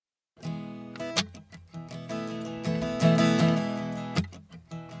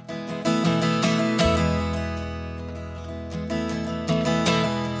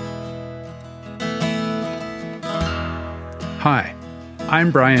Hi,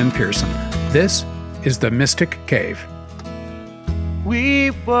 I'm Brian Pearson. This is the Mystic Cave. We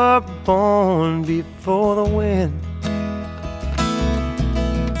were born before the wind,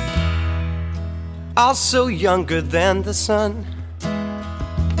 also younger than the sun,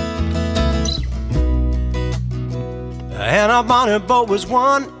 and our bonnet boat was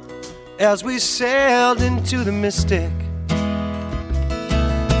one as we sailed into the mystic.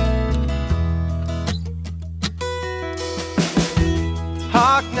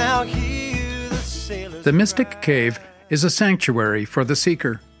 Hark now, hear the sailors. The Mystic Cave is a sanctuary for the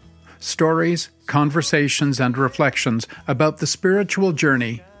seeker. Stories, conversations, and reflections about the spiritual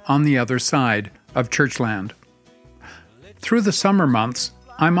journey on the other side of Churchland. Through the summer months,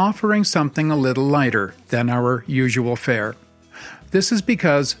 I'm offering something a little lighter than our usual fare. This is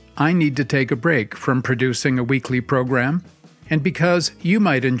because I need to take a break from producing a weekly program, and because you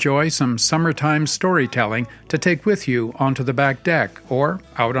might enjoy some summertime storytelling to take with you onto the back deck or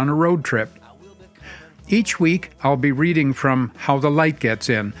out on a road trip. Each week, I'll be reading from How the Light Gets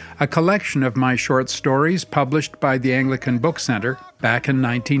In, a collection of my short stories published by the Anglican Book Centre back in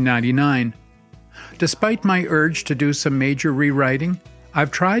 1999. Despite my urge to do some major rewriting,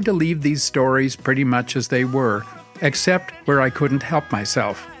 I've tried to leave these stories pretty much as they were, except where I couldn't help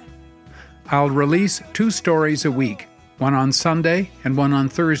myself. I'll release 2 stories a week, one on Sunday and one on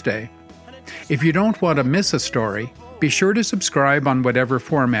Thursday. If you don't want to miss a story, be sure to subscribe on whatever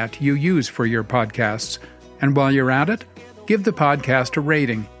format you use for your podcasts. And while you're at it, give the podcast a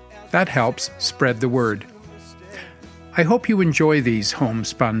rating. That helps spread the word. I hope you enjoy these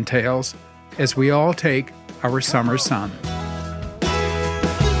homespun tales as we all take our summer sun.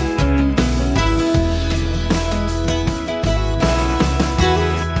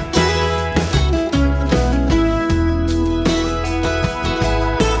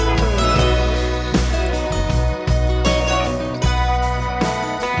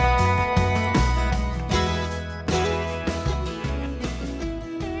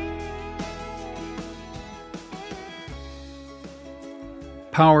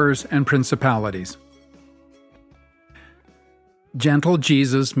 Powers and Principalities. Gentle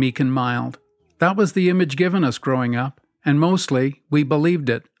Jesus, meek and mild. That was the image given us growing up, and mostly we believed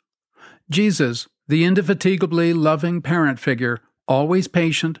it. Jesus, the indefatigably loving parent figure, always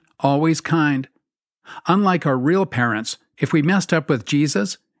patient, always kind. Unlike our real parents, if we messed up with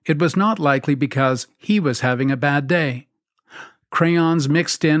Jesus, it was not likely because he was having a bad day. Crayons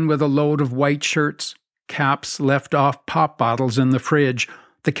mixed in with a load of white shirts, caps left off pop bottles in the fridge,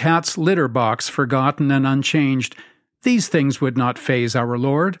 the cat's litter box forgotten and unchanged, these things would not faze our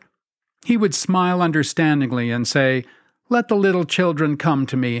Lord. He would smile understandingly and say, "Let the little children come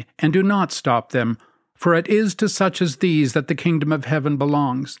to me, and do not stop them, for it is to such as these that the kingdom of heaven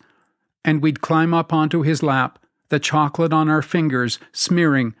belongs." And we'd climb up onto his lap, the chocolate on our fingers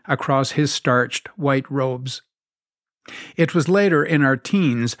smearing across his starched white robes. It was later in our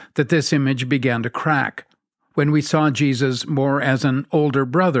teens that this image began to crack, when we saw Jesus more as an older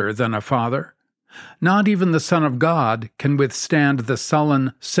brother than a father. Not even the Son of God can withstand the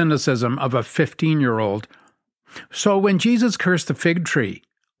sullen cynicism of a 15-year-old. So when Jesus cursed the fig tree,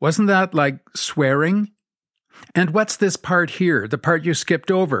 wasn't that like swearing? And what's this part here, the part you skipped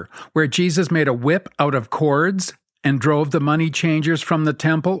over, where Jesus made a whip out of cords and drove the money changers from the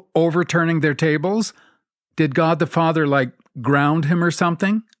temple, overturning their tables? Did God the Father, ground him or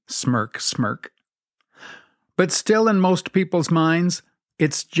something? Smirk, smirk. But still in most people's minds,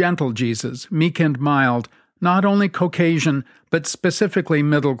 it's gentle Jesus, meek and mild, not only Caucasian, but specifically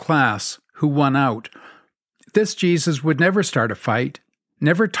middle class, who won out. This Jesus would never start a fight,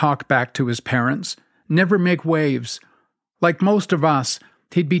 never talk back to his parents, never make waves. Like most of us,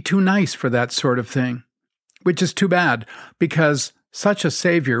 he'd be too nice for that sort of thing. Which is too bad, because such a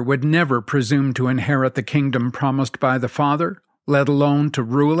Savior would never presume to inherit the kingdom promised by the Father, let alone to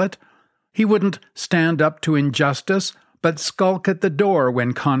rule it. He wouldn't stand up to injustice, but skulk at the door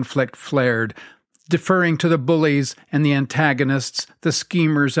when conflict flared, deferring to the bullies and the antagonists, the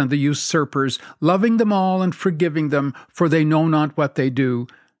schemers and the usurpers, loving them all and forgiving them, for they know not what they do.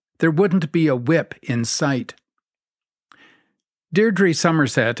 There wouldn't be a whip in sight. Deirdre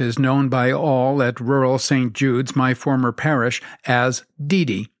Somerset is known by all at rural St. Jude's, my former parish, as Dee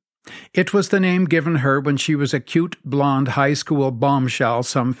Dee. It was the name given her when she was a cute, blonde high school bombshell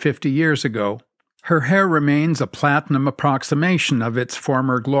some 50 years ago. Her hair remains a platinum approximation of its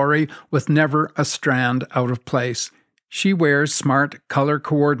former glory, with never a strand out of place. She wears smart,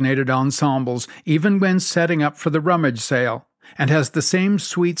 color-coordinated ensembles, even when setting up for the rummage sale, and has the same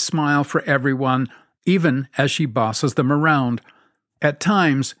sweet smile for everyone, even as she bosses them around. At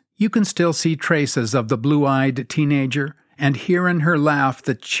times, you can still see traces of the blue-eyed teenager, and hear in her laugh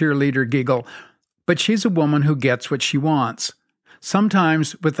the cheerleader giggle, but she's a woman who gets what she wants,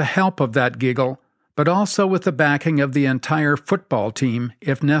 sometimes with the help of that giggle, but also with the backing of the entire football team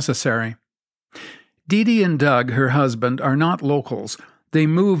if necessary. Dee Dee and Doug, her husband, are not locals. They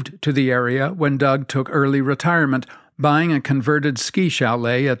moved to the area when Doug took early retirement, buying a converted ski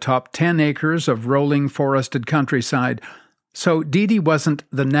chalet atop 10 acres of rolling forested countryside, so Dee Dee wasn't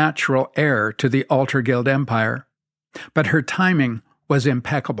the natural heir to the Altar Guild empire. But her timing was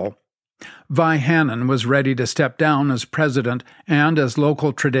impeccable. Vi Hannon was ready to step down as president, and as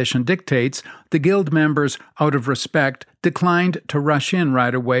local tradition dictates, the guild members, out of respect, declined to rush in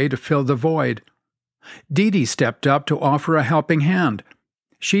right away to fill the void. Dee Dee stepped up to offer a helping hand.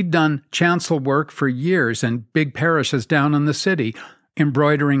 She'd done chancel work for years in big parishes down in the city,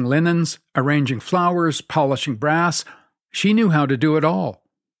 embroidering linens, arranging flowers, polishing brass. She knew how to do it all.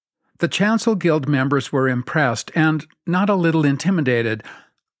 The chancel guild members were impressed and not a little intimidated.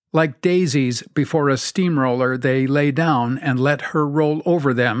 Like daisies before a steamroller, they lay down and let her roll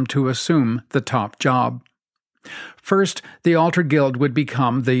over them to assume the top job. First, the Altar Guild would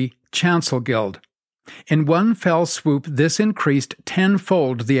become the Chancel Guild. In one fell swoop, this increased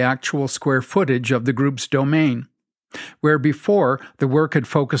tenfold the actual square footage of the group's domain. Where before the work had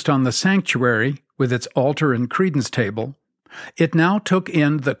focused on the sanctuary, with its altar and credence table, it now took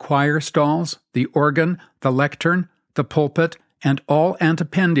in the choir stalls, the organ, the lectern, the pulpit, and all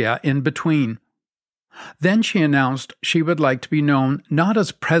antipendia in between. Then she announced she would like to be known not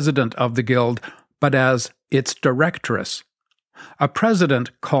as president of the guild, but as its directress. A president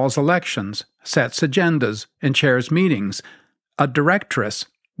calls elections, sets agendas, and chairs meetings. A directress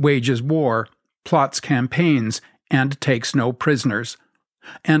wages war, plots campaigns, and takes no prisoners.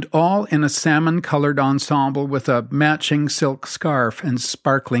 And all in a salmon-colored ensemble with a matching silk scarf and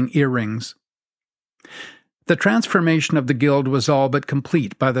sparkling earrings. The transformation of the guild was all but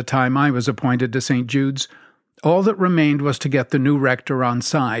complete by the time I was appointed to St. Jude's. All that remained was to get the new rector on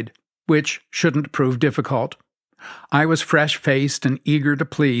side, which shouldn't prove difficult. I was fresh-faced and eager to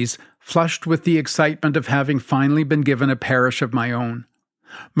please, flushed with the excitement of having finally been given a parish of my own.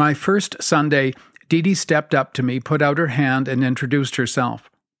 My first Sunday, Dee Dee stepped up to me, put out her hand, and introduced herself.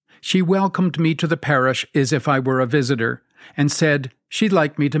 She welcomed me to the parish as if I were a visitor, and said she'd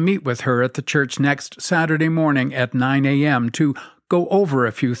like me to meet with her at the church next Saturday morning at 9 a.m. to go over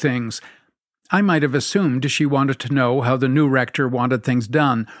a few things. I might have assumed she wanted to know how the new rector wanted things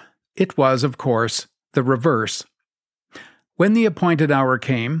done. It was, of course, the reverse. When the appointed hour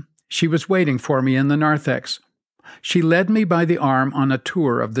came, she was waiting for me in the narthex. She led me by the arm on a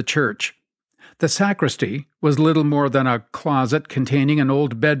tour of the church. The sacristy was little more than a closet containing an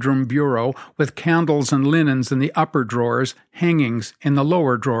old bedroom bureau with candles and linens in the upper drawers, hangings in the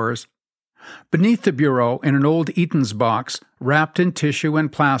lower drawers. Beneath the bureau, in an old Eaton's box, wrapped in tissue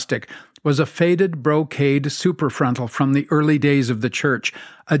and plastic, was a faded brocade superfrontal from the early days of the church,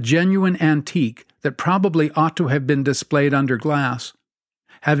 a genuine antique that probably ought to have been displayed under glass.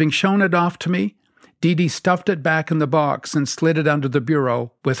 Having shown it off to me, Dee Dee stuffed it back in the box and slid it under the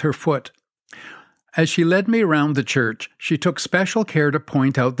bureau with her foot. As she led me around the church, she took special care to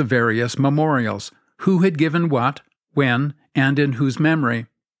point out the various memorials, who had given what, when, and in whose memory.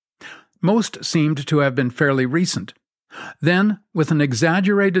 Most seemed to have been fairly recent. Then, with an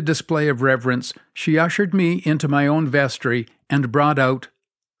exaggerated display of reverence, she ushered me into my own vestry and brought out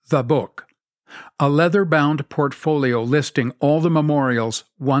the book, a leather-bound portfolio listing all the memorials,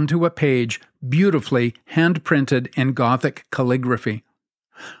 one to a page, beautifully hand-printed in Gothic calligraphy.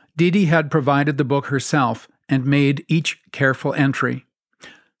 Dee Dee had provided the book herself and made each careful entry.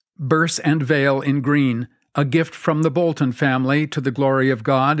 Burse and veil in green, a gift from the Bolton family to the glory of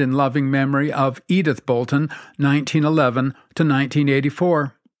God in loving memory of Edith Bolton, 1911 to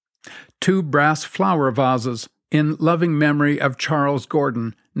 1984. 2 brass flower vases in loving memory of Charles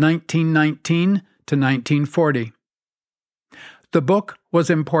Gordon, 1919 to 1940. The book was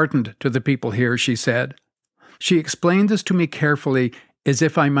important to the people here, she said. She explained this to me carefully, as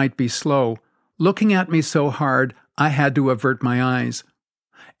if I might be slow, looking at me so hard I had to avert my eyes.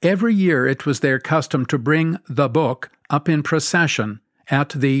 Every year it was their custom to bring the book up in procession at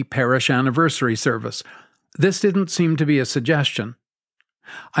the parish anniversary service. This didn't seem to be a suggestion.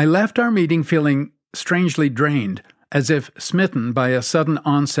 I left our meeting feeling strangely drained, as if smitten by a sudden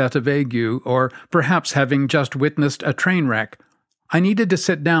onset of ague, or perhaps having just witnessed a train wreck. I needed to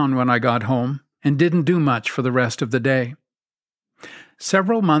sit down when I got home, and didn't do much for the rest of the day.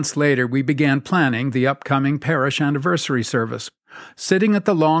 Several months later, we began planning the upcoming parish anniversary service. Sitting at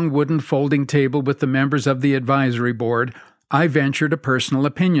the long wooden folding table with the members of the advisory board, I ventured a personal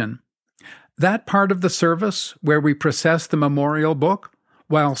opinion. That part of the service, where we process the memorial book,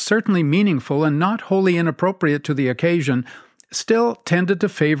 while certainly meaningful and not wholly inappropriate to the occasion, still tended to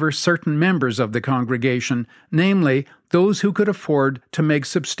favor certain members of the congregation, namely those who could afford to make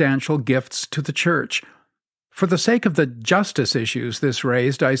substantial gifts to the church. For the sake of the justice issues this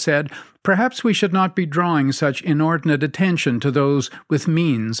raised, I said, perhaps we should not be drawing such inordinate attention to those with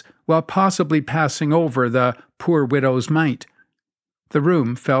means, while possibly passing over the poor widow's mite. The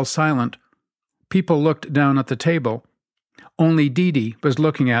room fell silent. People looked down at the table. Only Dee was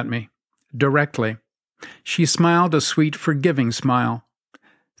looking at me, directly. She smiled a sweet, forgiving smile.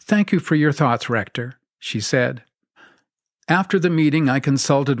 "Thank you for your thoughts, Rector," she said. After the meeting, I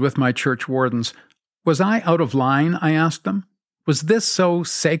consulted with my church wardens. Was I out of line, I asked them? Was this so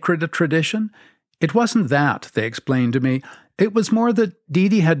sacred a tradition? It wasn't that, they explained to me. It was more that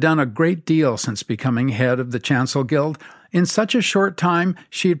Dee had done a great deal since becoming head of the Chancel Guild. In such a short time,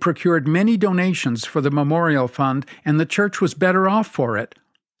 she had procured many donations for the memorial fund, and the church was better off for it.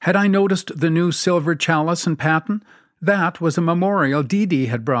 Had I noticed the new silver chalice and paten? That was a memorial Dee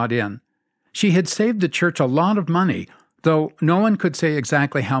had brought in. She had saved the church a lot of money, though no one could say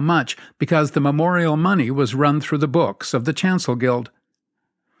exactly how much, because the memorial money was run through the books of the Chancel Guild.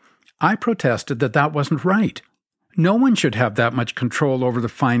 I protested that wasn't right. No one should have that much control over the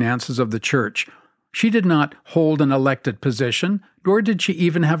finances of the church. She did not hold an elected position, nor did she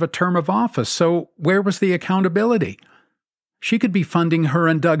even have a term of office, so where was the accountability? She could be funding her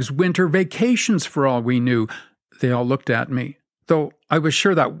and Doug's winter vacations for all we knew. They all looked at me, though I was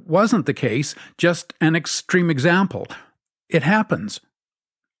sure that wasn't the case, just an extreme example. It happens.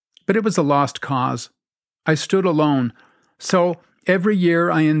 But it was a lost cause. I stood alone. So every year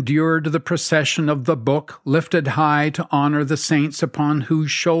I endured the procession of the book, lifted high to honor the saints upon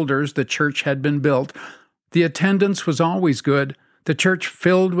whose shoulders the church had been built. The attendance was always good, the church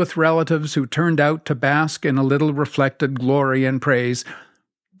filled with relatives who turned out to bask in a little reflected glory and praise.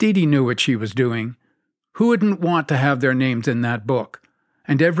 Dee knew what she was doing. Who wouldn't want to have their names in that book?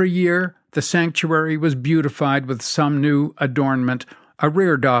 And every year the sanctuary was beautified with some new adornment, a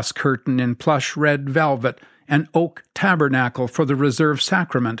reredos curtain in plush red velvet, an oak tabernacle for the reserved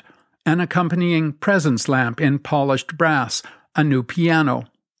sacrament, an accompanying presence lamp in polished brass, a new piano.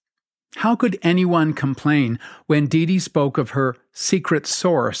 How could anyone complain when Dee spoke of her secret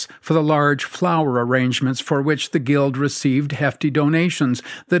source for the large flower arrangements for which the guild received hefty donations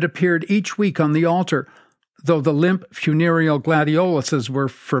that appeared each week on the altar, though the limp funereal gladioluses were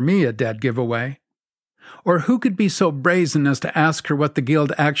for me a dead giveaway? Or who could be so brazen as to ask her what the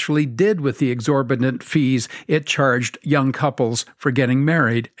guild actually did with the exorbitant fees it charged young couples for getting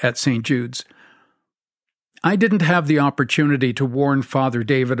married at St. Jude's? I didn't have the opportunity to warn Father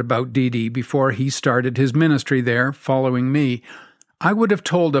David about Dee before he started his ministry there, following me. I would have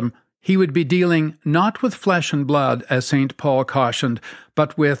told him he would be dealing not with flesh and blood, as St. Paul cautioned,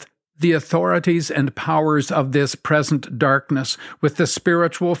 but with the authorities and powers of this present darkness, with the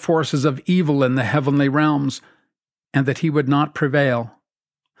spiritual forces of evil in the heavenly realms, and that he would not prevail.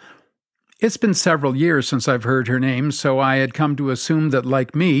 It's been several years since I've heard her name, so I had come to assume that,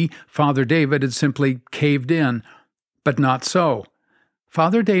 like me, Father David had simply caved in. But not so.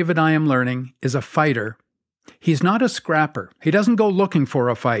 Father David, I am learning, is a fighter. He's not a scrapper. He doesn't go looking for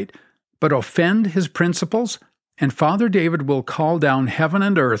a fight, but offend his principles, and Father David will call down heaven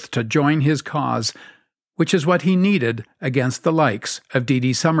and earth to join his cause, which is what he needed against the likes of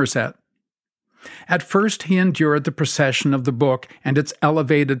Dee Somerset. At first he endured the procession of the book and its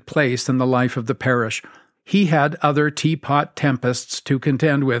elevated place in the life of the parish. He had other teapot tempests to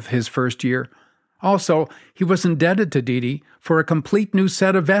contend with his first year. Also, he was indebted to Dee for a complete new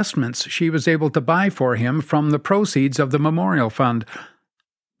set of vestments she was able to buy for him from the proceeds of the memorial fund.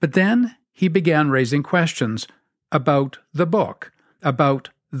 But then he began raising questions about the book, about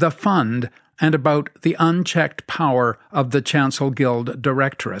the fund, and about the unchecked power of the Chancel Guild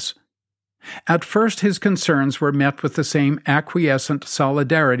directress. At first his concerns were met with the same acquiescent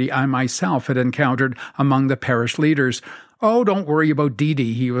solidarity I myself had encountered among the parish leaders. "Oh, don't worry about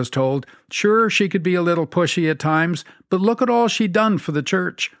Dee," he was told. "Sure, she could be a little pushy at times, but look at all she'd done for the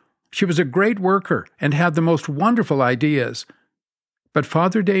church. She was a great worker and had the most wonderful ideas." But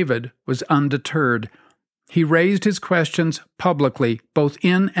Father David was undeterred. He raised his questions publicly, both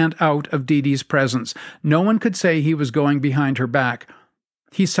in and out of Dee's presence. No one could say he was going behind her back.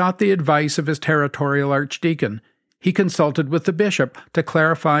 He sought the advice of his territorial archdeacon. He consulted with the bishop to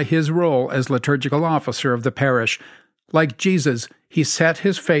clarify his role as liturgical officer of the parish. Like Jesus, he set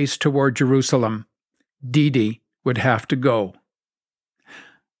his face toward Jerusalem. Dee would have to go.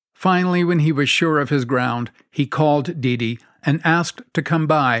 Finally, when he was sure of his ground, he called Dee and asked to come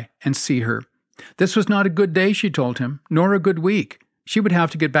by and see her. This was not a good day, she told him, nor a good week. She would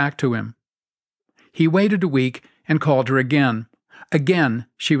have to get back to him. He waited a week and called her again. Again,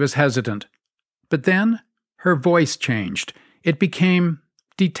 she was hesitant. But then her voice changed. It became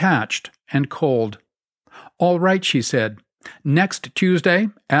detached and cold. "All right," she said. "Next Tuesday,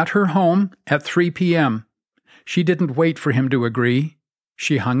 at her home, at 3 p.m. She didn't wait for him to agree.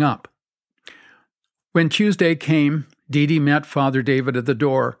 She hung up. When Tuesday came, Dee Dee met Father David at the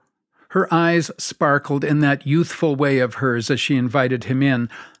door. Her eyes sparkled in that youthful way of hers as she invited him in.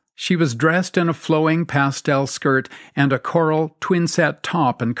 She was dressed in a flowing pastel skirt and a coral twin-set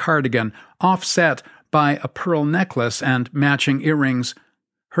top and cardigan, offset by a pearl necklace and matching earrings.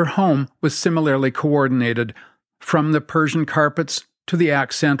 Her home was similarly coordinated, from the Persian carpets to the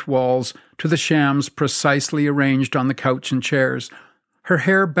accent walls to the shams precisely arranged on the couch and chairs. Her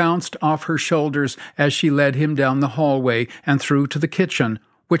hair bounced off her shoulders as she led him down the hallway and through to the kitchen,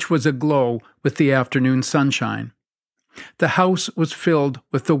 which was aglow with the afternoon sunshine. The house was filled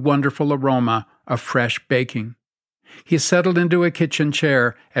with the wonderful aroma of fresh baking. He settled into a kitchen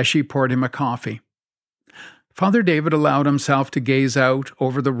chair as she poured him a coffee. Father David allowed himself to gaze out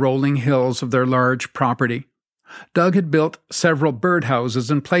over the rolling hills of their large property. Doug had built several birdhouses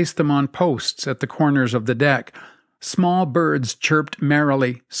and placed them on posts at the corners of the deck. Small birds chirped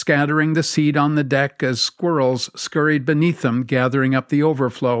merrily, scattering the seed on the deck as squirrels scurried beneath them, gathering up the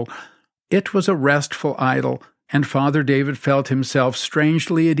overflow. It was a restful idyll, and Father David felt himself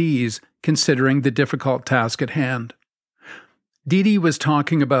strangely at ease, considering the difficult task at hand. Dee Dee was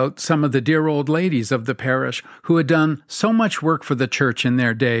talking about some of the dear old ladies of the parish who had done so much work for the church in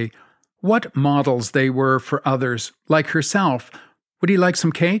their day. What models they were for others, like herself. Would he like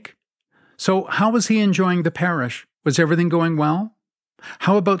some cake? So how was he enjoying the parish? Was everything going well?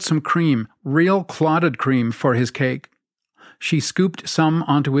 How about some cream, real clotted cream, for his cake? She scooped some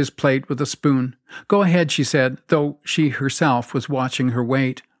onto his plate with a spoon. "Go ahead," she said, though she herself was watching her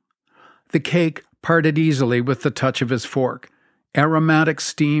weight. The cake parted easily with the touch of his fork. Aromatic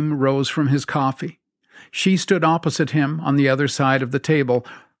steam rose from his coffee. She stood opposite him on the other side of the table,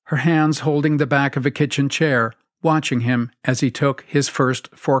 her hands holding the back of a kitchen chair, watching him as he took his first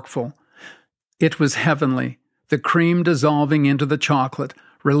forkful. It was heavenly, the cream dissolving into the chocolate,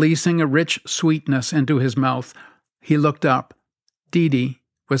 releasing a rich sweetness into his mouth. He looked up. Dee Dee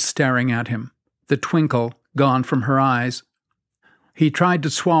was staring at him, the twinkle gone from her eyes. He tried to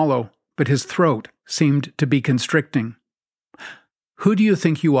swallow, but his throat seemed to be constricting. "Who do you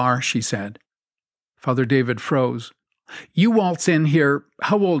think you are?" she said. Father David froze. "You waltz in here,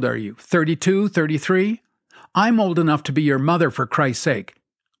 how old are you? 32, 33? I'm old enough to be your mother, for Christ's sake.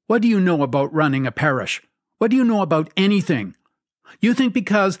 What do you know about running a parish? What do you know about anything? You think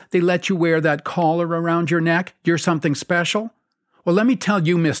because they let you wear that collar around your neck, you're something special? Well, let me tell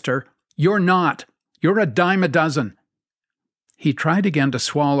you, mister, you're not. You're a dime a dozen." He tried again to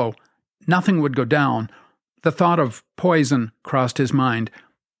swallow. Nothing would go down. The thought of poison crossed his mind.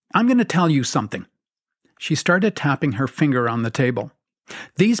 "I'm going to tell you something." She started tapping her finger on the table.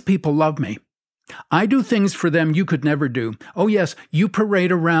 "These people love me. I do things for them you could never do. Oh yes, you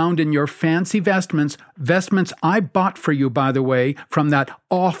parade around in your fancy vestments I bought for you, by the way, from that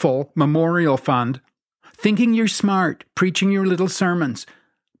awful memorial fund, thinking you're smart, preaching your little sermons.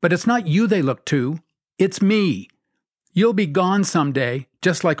 But it's not you they look to. It's me. You'll be gone someday,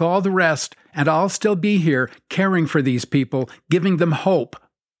 just like all the rest, and I'll still be here, caring for these people, giving them hope.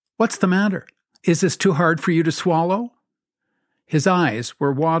 What's the matter? Is this too hard for you to swallow?" His eyes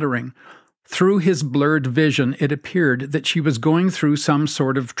were watering. Through his blurred vision, it appeared that she was going through some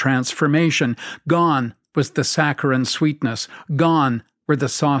sort of transformation. Gone was the saccharine sweetness. Gone were the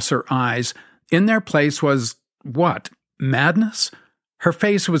saucer eyes. In their place was, what, madness? Her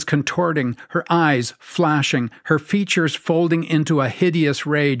face was contorting, her eyes flashing, her features folding into a hideous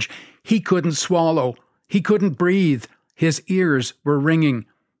rage. He couldn't swallow. He couldn't breathe. His ears were ringing.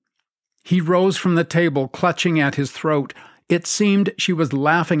 He rose from the table, clutching at his throat. It seemed she was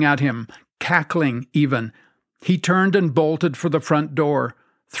laughing at him, cackling even. He turned and bolted for the front door.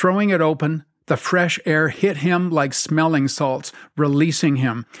 Throwing it open, the fresh air hit him like smelling salts, releasing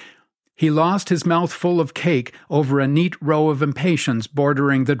him. He lost his mouth full of cake over a neat row of impatiens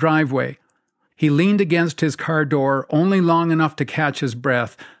bordering the driveway. He leaned against his car door only long enough to catch his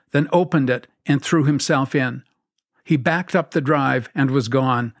breath, then opened it and threw himself in. He backed up the drive and was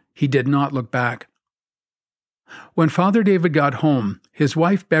gone. He did not look back. When Father David got home, his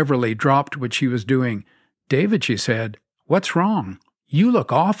wife Beverly dropped what she was doing. "David," she said, "what's wrong? You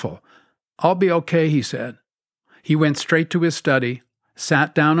look awful." "I'll be okay," he said. He went straight to his study,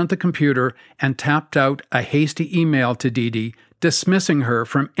 sat down at the computer, and tapped out a hasty email to Dee Dee, dismissing her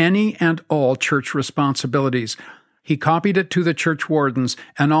from any and all church responsibilities. He copied it to the church wardens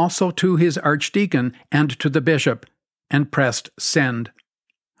and also to his archdeacon and to the bishop, and pressed send.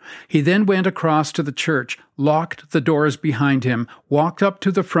 He then went across to the church, locked the doors behind him, walked up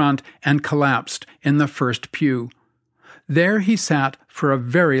to the front, and collapsed in the first pew. There he sat for a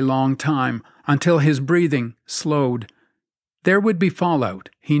very long time, until his breathing slowed. There would be fallout,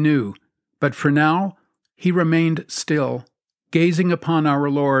 he knew, but for now he remained still, gazing upon our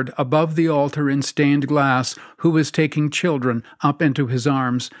Lord above the altar in stained glass, who was taking children up into his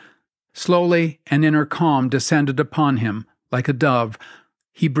arms. Slowly an inner calm descended upon him, like a dove.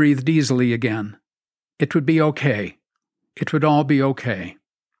 He breathed easily again. It would be okay. It would all be okay.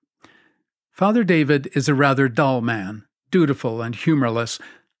 Father David is a rather dull man, dutiful and humorless,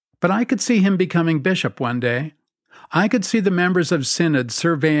 but I could see him becoming bishop one day. I could see the members of Synod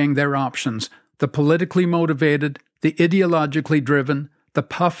surveying their options, the politically motivated, the ideologically driven, the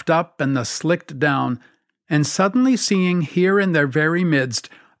puffed up and the slicked down, and suddenly seeing here in their very midst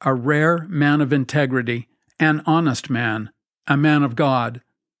a rare man of integrity, an honest man, a man of God.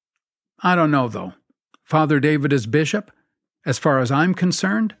 I don't know, though. Father David as bishop? As far as I'm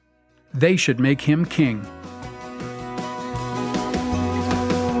concerned, they should make him king.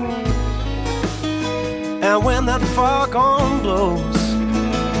 And when that foghorn blows,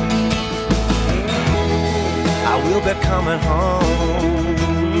 I will be coming home.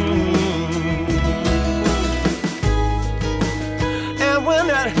 And when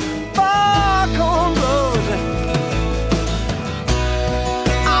that foghorn blows,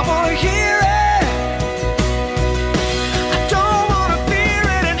 I want to hear it. I don't want to fear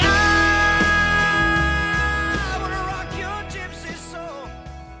it, and I want to rock your gypsy soul.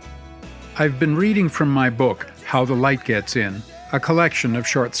 I've been reading from my book, How the Light Gets In, a collection of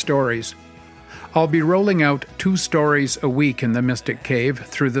short stories. I'll be rolling out 2 stories a week in the Mystic Cave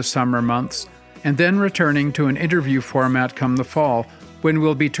through the summer months, and then returning to an interview format come the fall, when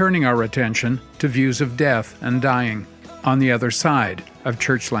we'll be turning our attention to views of death and dying on the other side of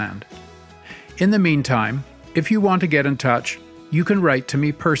Churchland. In the meantime, if you want to get in touch, you can write to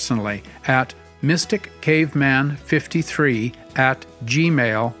me personally at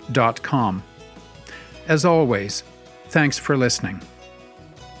mysticcaveman53@gmail.com. As always, thanks for listening.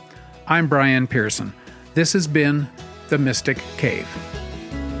 I'm Brian Pearson. This has been The Mystic Cave.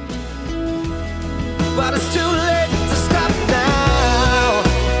 But it's too